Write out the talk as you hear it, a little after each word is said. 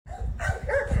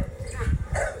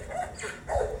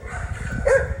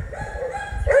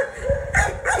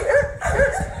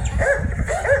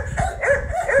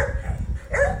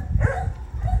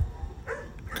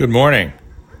Good morning.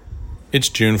 It's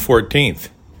June 14th,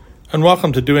 and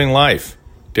welcome to Doing Life,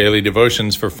 daily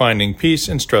devotions for finding peace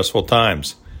in stressful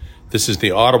times. This is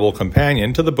the audible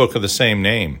companion to the book of the same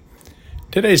name.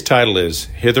 Today's title is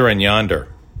Hither and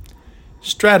Yonder.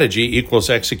 Strategy equals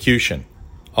execution.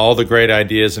 All the great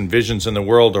ideas and visions in the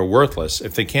world are worthless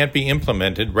if they can't be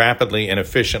implemented rapidly and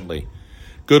efficiently.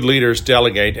 Good leaders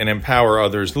delegate and empower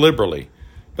others liberally,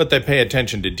 but they pay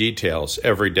attention to details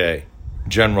every day.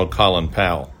 General Colin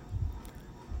Powell.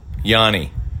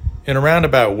 Yanni. In a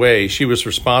roundabout way, she was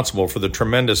responsible for the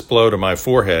tremendous blow to my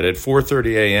forehead at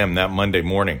 4:30 a.m. that Monday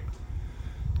morning.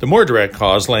 The more direct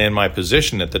cause lay in my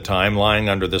position at the time, lying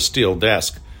under the steel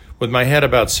desk, with my head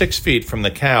about 6 feet from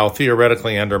the cow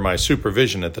theoretically under my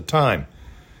supervision at the time.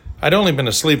 I'd only been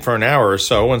asleep for an hour or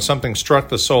so when something struck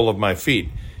the sole of my feet,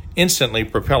 instantly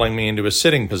propelling me into a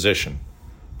sitting position.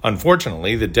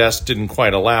 Unfortunately, the desk didn't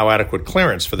quite allow adequate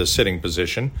clearance for the sitting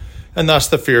position, and thus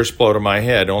the fierce blow to my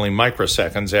head only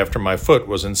microseconds after my foot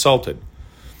was insulted.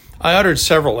 I uttered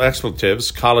several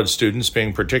expletives, college students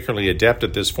being particularly adept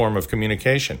at this form of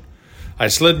communication. I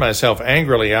slid myself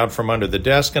angrily out from under the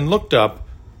desk and looked up,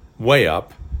 way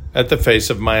up, at the face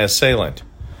of my assailant,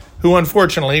 who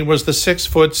unfortunately was the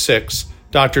 6'6"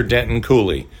 Dr. Denton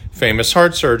Cooley, famous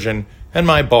heart surgeon, and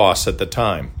my boss at the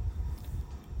time.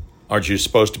 "Aren't you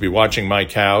supposed to be watching my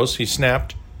cows?" he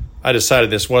snapped. I decided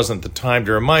this wasn't the time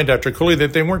to remind Dr. Cooley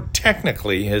that they weren't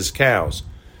technically his cows.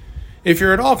 If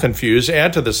you're at all confused,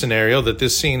 add to the scenario that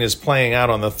this scene is playing out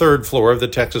on the third floor of the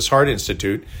Texas Heart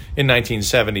Institute in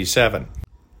 1977.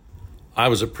 I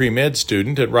was a pre-med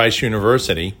student at Rice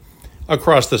University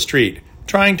across the street,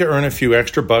 trying to earn a few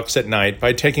extra bucks at night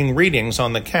by taking readings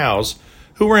on the cows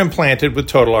who were implanted with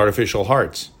total artificial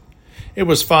hearts. It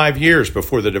was 5 years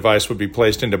before the device would be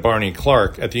placed into Barney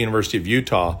Clark at the University of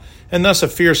Utah, and thus a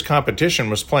fierce competition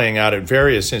was playing out at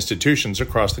various institutions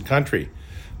across the country.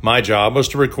 My job was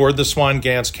to record the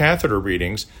Swan-Ganz catheter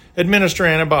readings, administer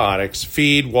antibiotics,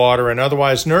 feed, water, and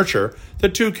otherwise nurture the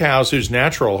 2 cows whose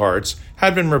natural hearts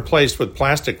had been replaced with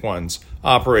plastic ones,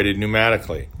 operated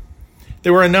pneumatically.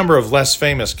 There were a number of less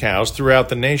famous cows throughout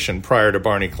the nation prior to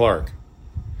Barney Clark.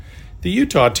 The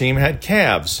Utah team had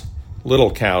calves,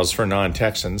 little cows for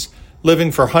non-Texans,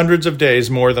 living for hundreds of days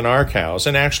more than our cows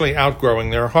and actually outgrowing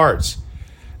their hearts.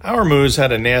 Our moose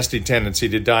had a nasty tendency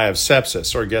to die of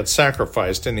sepsis or get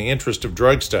sacrificed in the interest of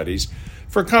drug studies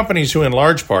for companies who in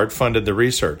large part funded the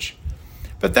research.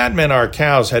 But that meant our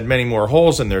cows had many more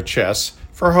holes in their chests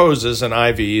for hoses and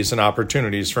IVs and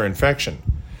opportunities for infection.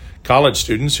 College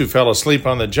students who fell asleep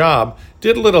on the job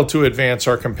did little to advance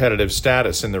our competitive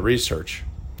status in the research.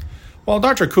 While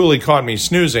Dr. Cooley caught me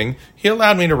snoozing, he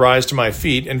allowed me to rise to my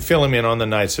feet and fill him in on the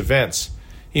night's events.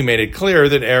 He made it clear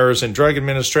that errors in drug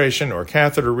administration or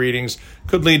catheter readings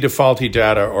could lead to faulty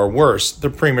data or worse, the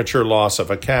premature loss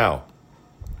of a cow.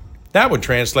 That would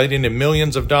translate into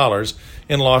millions of dollars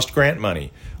in lost grant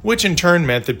money, which in turn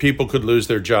meant that people could lose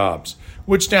their jobs,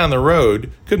 which down the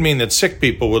road could mean that sick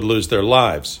people would lose their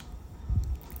lives.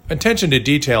 Attention to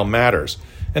detail matters,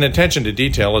 and attention to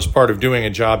detail is part of doing a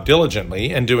job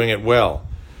diligently and doing it well.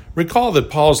 Recall that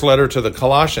Paul's letter to the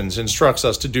Colossians instructs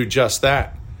us to do just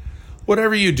that.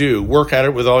 Whatever you do, work at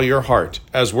it with all your heart,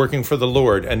 as working for the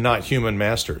Lord and not human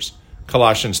masters.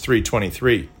 Colossians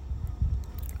 3:23.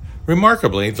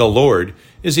 Remarkably, the Lord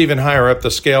is even higher up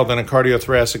the scale than a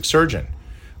cardiothoracic surgeon.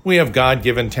 We have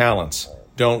God-given talents.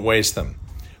 Don't waste them.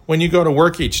 When you go to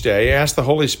work each day, ask the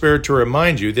Holy Spirit to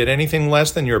remind you that anything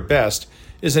less than your best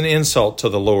is an insult to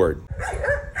the Lord.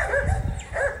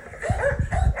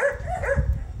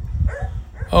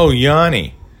 Oh,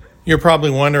 Yanni. You're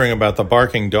probably wondering about the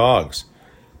barking dogs.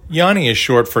 Yanni is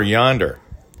short for Yonder.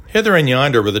 Hither and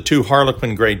Yonder were the 2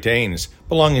 Harlequin Great Danes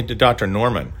belonging to Dr.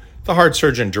 Norman, the heart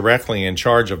surgeon directly in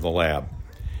charge of the lab.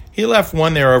 He left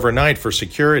one there overnight for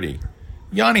security.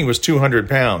 Yanni was 200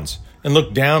 pounds and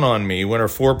looked down on me when her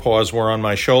forepaws were on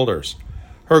my shoulders.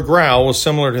 Her growl was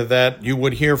similar to that you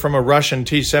would hear from a Russian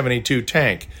T-72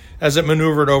 tank as it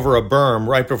maneuvered over a berm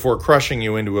right before crushing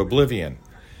you into oblivion.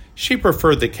 She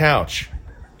preferred the couch.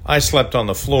 I slept on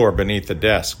the floor beneath the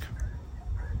desk.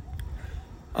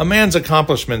 A man's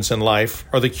accomplishments in life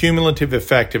are the cumulative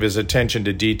effect of his attention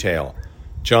to detail.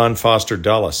 John Foster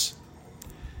Dulles.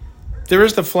 There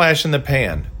is the flash in the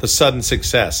pan, the sudden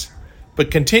success,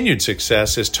 but continued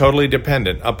success is totally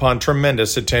dependent upon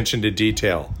tremendous attention to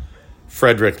detail.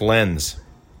 Frederick Lenz.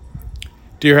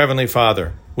 Dear Heavenly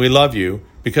Father, we love you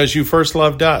because you first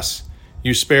loved us.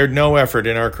 You spared no effort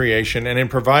in our creation and in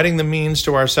providing the means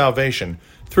to our salvation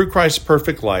through Christ's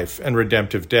perfect life and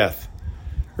redemptive death.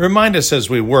 Remind us as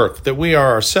we work that we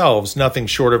are ourselves nothing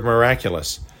short of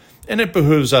miraculous, and it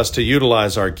behooves us to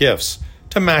utilize our gifts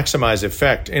to maximize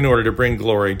effect in order to bring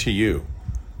glory to you.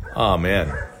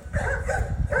 Amen.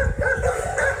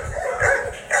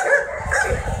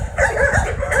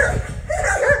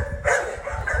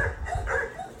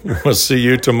 We'll see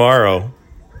you tomorrow.